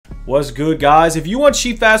What's good, guys? If you want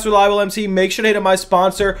cheap, fast, reliable MT, make sure to hit up my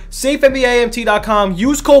sponsor, safenbamt.com.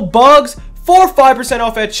 Use code BUGS for 5%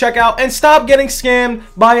 off at checkout and stop getting scammed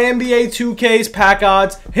by NBA 2K's pack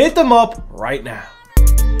odds. Hit them up right now.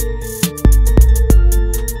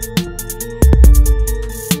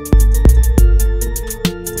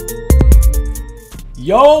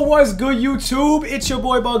 Yo, what's good, YouTube? It's your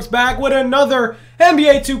boy Bugs back with another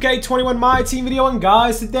NBA 2K21 My Team video. And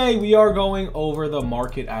guys, today we are going over the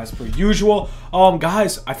market as per usual.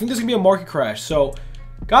 Guys, I think there's gonna be a market crash. So,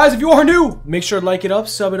 guys, if you are new, make sure to like it up,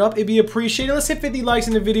 sub it up. It'd be appreciated. Let's hit 50 likes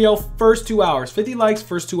in the video first 2 hours. 50 likes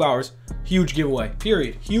first 2 hours. Huge giveaway.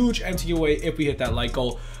 Period. Huge MT giveaway if we hit that like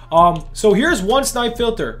goal. So here's one snipe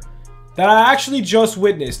filter that I actually just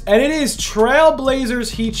witnessed, and it is Trailblazers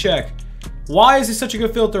Heat Check. Why is this such a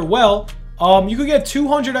good filter? Well, you could get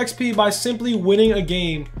 200 XP by simply winning a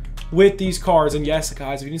game with these cards. And yes,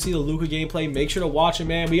 guys, if you didn't see the Luka gameplay, make sure to watch it,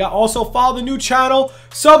 man. We got also follow the new channel.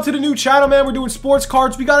 Sub to the new channel, man. We're doing sports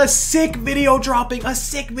cards. We got a sick video dropping. A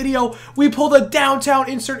sick video. We pulled a downtown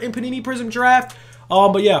insert in Panini Prism draft.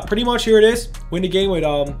 But yeah, pretty much here it is. Win the game with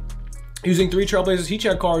using 3 Trailblazers Heat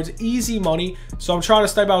Check cards. Easy money. So I'm trying to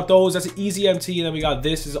snipe out those. That's an easy MT. And then we got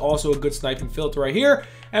this is also a good sniping filter right here.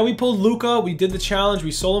 And we pulled Luka. We did the challenge.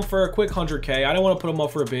 We sold him for a quick 100K. I don't want to put him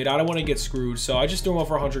up for a bid. I don't want to get screwed. So I just threw him up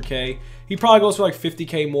for 100K. He probably goes for like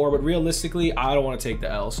 50K more. But realistically, I don't want to take the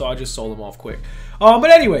L. So I just sold him off quick. But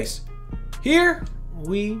anyways, here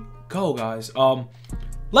we go, guys.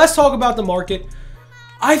 Let's talk about the market.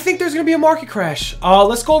 I think there's going to be a market crash.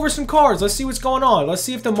 Let's go over some cards. Let's see what's going on. Let's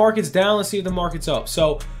see if the market's down. Let's see if the market's up.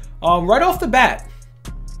 So, right off the bat,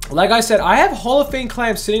 like I said, I have Hall of Fame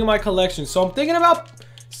clamps sitting in my collection. So, I'm thinking about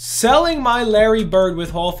selling my Larry Bird with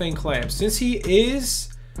Hall of Fame clamps. Since he is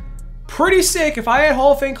pretty sick, if I add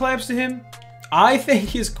Hall of Fame clamps to him, I think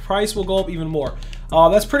his price will go up even more.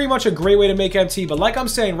 That's pretty much a great way to make MT. But like I'm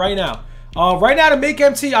saying right now, to make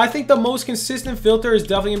MT, I think the most consistent filter is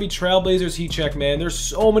definitely going to be Trailblazers Heat Check, man. There's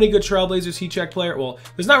so many good Trailblazers Heat Check players. Well,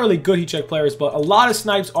 there's not really good Heat Check players, but a lot of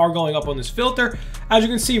snipes are going up on this filter. As you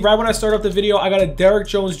can see, right when I started up the video, I got a Derrick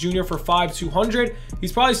Jones Jr. for 5,200.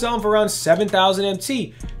 He's probably selling for around 7,000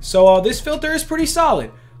 MT. So this filter is pretty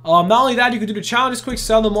solid. Not only that, you can do the challenges quick,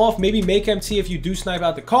 sell them off, maybe make MT if you do snipe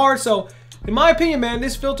out the card. So, in my opinion, man,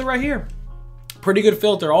 this filter right here, pretty good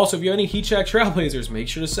filter. Also, if you have any Heat Check Trailblazers, make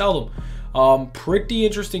sure to sell them. Pretty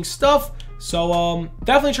interesting stuff. So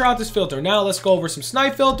definitely try out this filter. Now let's go over some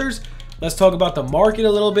snipe filters. Let's talk about the market a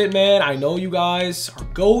little bit, man. I know you guys are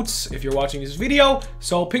goats if you're watching this video.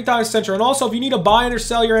 So Pink Diamond Center. And also, if you need to buy and or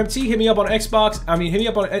sell your MT, hit me up on Xbox. Hit me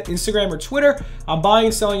up on Instagram or Twitter. I'm buying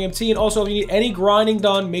and selling MT. And also, if you need any grinding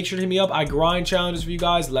done, make sure to hit me up. I grind challenges for you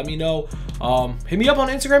guys. Let me know. Hit me up on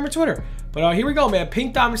Instagram or Twitter. But here we go, man.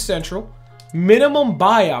 Pink Diamond Central. Minimum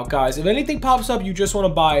buyout, guys. If anything pops up, you just want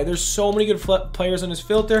to buy it. There's so many good players on this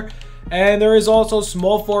filter. And there is also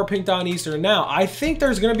small forward Pink Diamond Eastern. Now, I think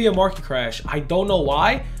there's going to be a market crash. I don't know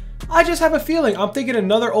why. I just have a feeling. I'm thinking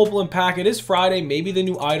another Opal and pack. It is Friday. Maybe the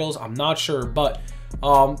new idols. I'm not sure. But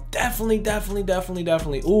definitely.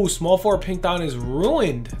 Ooh, small forward Pink Diamond is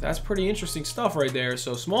ruined. That's pretty interesting stuff right there.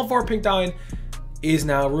 So small forward Pink Diamond is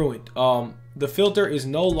now ruined. The filter is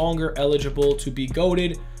no longer eligible to be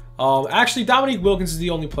goated. Actually, Dominique Wilkins is the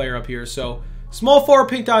only player up here. So, small forward,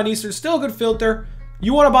 Pink Diamond Eastern, still a good filter.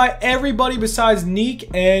 You want to buy everybody besides Neek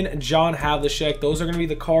and John Havlicek. Those are going to be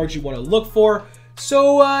the cards you want to look for.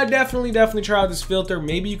 So, definitely try out this filter.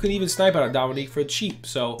 Maybe you can even snipe out a Dominique for cheap.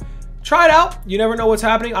 So, try it out. You never know what's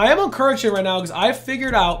happening. I am on current gen right now because I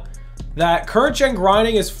figured out that current gen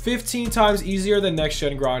grinding is 15 times easier than next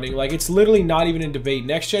gen grinding. Like, it's literally not even in debate.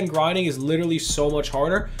 Next gen grinding is literally so much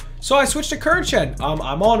harder. So I switched to current gen.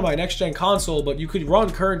 I'm on my next gen console, but you could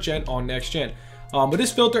run current gen on next gen. But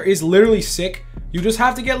this filter is literally sick. You just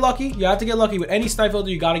have to get lucky. You have to get lucky with any snipe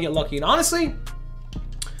filter. You got to get lucky. And honestly,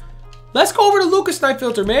 let's go over to Luka snipe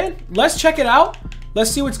filter, man. Let's check it out.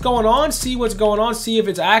 Let's see what's going on. See what's going on. See if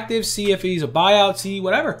it's active. See if he's a buyout. See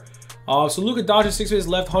whatever. So Luka dodges 6 minutes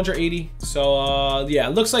left, 180. So yeah,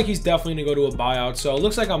 it looks like he's definitely gonna go to a buyout. So it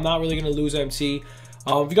looks like I'm not really gonna lose MT.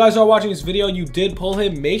 If you guys are watching this video, you did pull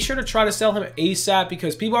him, make sure to try to sell him ASAP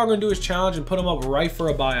because people are going to do his challenge and put him up right for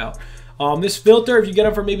a buyout. This filter, if you get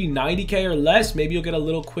him for maybe 90K or less, maybe you'll get a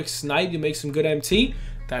little quick snipe. You'll make some good MT.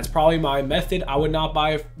 That's probably my method. I would not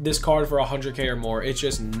buy this card for 100K or more. It's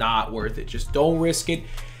just not worth it. Just don't risk it.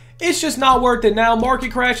 It's just not worth it. Now,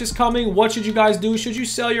 market crash is coming. What should you guys do? Should you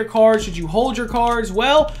sell your cards? Should you hold your cards?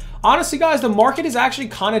 Well, honestly, guys, the market is actually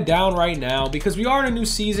kind of down right now because we are in a new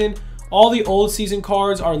season. All the old season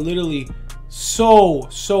cards are literally so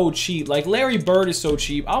cheap. Like Larry Bird is so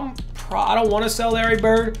cheap. I don't want to sell Larry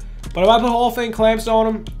Bird. But if I put Hall of Fame clamps on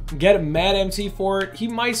him, get a mad MT for it, he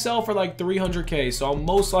might sell for like 300k. So I'm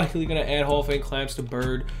most likely going to add Hall of Fame clamps to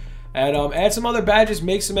Bird. And add some other badges,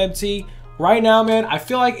 make some MT. Right now, man, I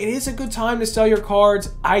feel like it is a good time to sell your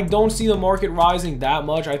cards. I don't see the market rising that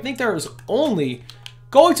much. I think there is only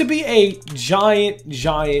going to be a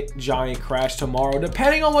giant crash tomorrow,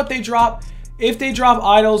 depending on what they drop. If they drop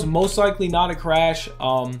idols, most likely not a crash.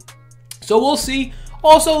 So we'll see.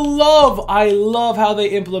 Also, I love how they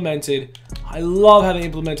implemented. I love how they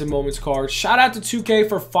implemented Moments cards. Shout out to 2K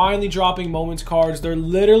for finally dropping Moments cards. They're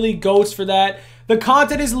literally goats for that. The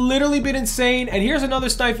content has literally been insane. And here's another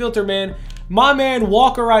snipe filter, man. My man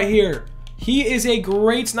Walker right here. He is a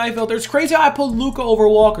great snipe filter. It's crazy how I pulled Luca over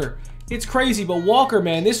Walker. It's crazy, but Walker,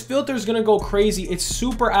 man, this filter is going to go crazy. It's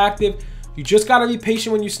super active. You just got to be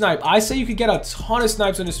patient when you snipe. I say you could get a ton of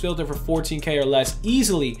snipes on this filter for 14k or less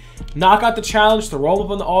easily. Knock out the challenge, throw him up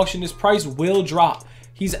on the auction. This price will drop.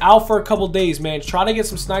 He's out for a couple days, man. Try to get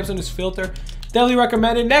some snipes on this filter. Definitely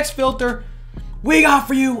recommend it. Next filter we got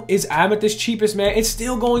for you is Amethyst cheapest, man. It's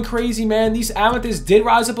still going crazy, man. These Amethysts did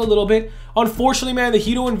rise up a little bit. Unfortunately, man, the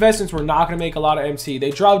Hito investments were not going to make a lot of MT. They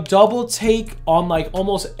dropped double take on like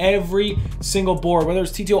almost every single board, whether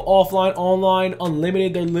it's TTO offline, online,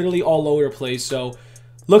 unlimited. They're literally all over the place. So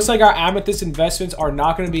looks like our Amethyst investments are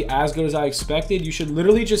not going to be as good as I expected. You should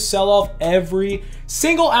literally just sell off every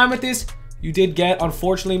single Amethyst you did get.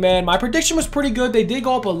 Unfortunately, man, my prediction was pretty good. They did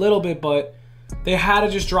go up a little bit, but they had to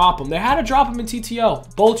just drop them. They had to drop them in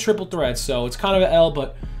TTO. Both triple threads, so it's kind of an L.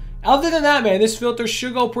 But other than that, man, this filter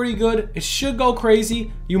should go pretty good. It should go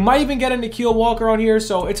crazy. You might even get a Nikhil Walker on here,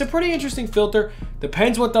 so it's a pretty interesting filter.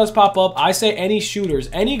 Depends what does pop up. I say any shooters.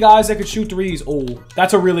 Any guys that could shoot threes. Oh,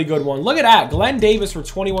 that's a really good one. Look at that. Glenn Davis for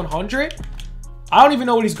 2,100. I don't even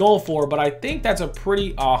know what he's going for, but I think that's a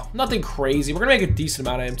pretty, nothing crazy. We're going to make a decent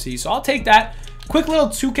amount of MT, so I'll take that. Quick little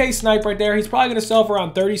 2K snipe right there. He's probably going to sell for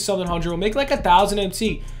around 30-something hundred. We'll make like 1,000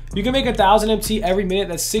 MT. You can make 1,000 MT every minute.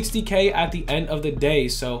 That's 60K at the end of the day.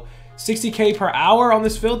 So 60K per hour on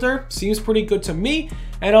this filter seems pretty good to me.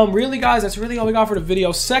 And really, guys, that's really all we got for the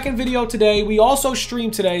video. Second video today. We also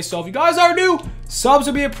stream today. So if you guys are new, subs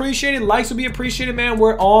would be appreciated. Likes would be appreciated, man.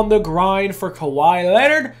 We're on the grind for Kawhi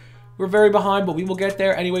Leonard. We're very behind, but we will get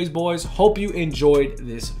there. Anyways, boys, hope you enjoyed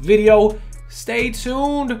this video. Stay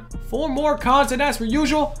tuned for more content as per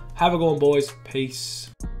usual. Have a good one, boys. Peace.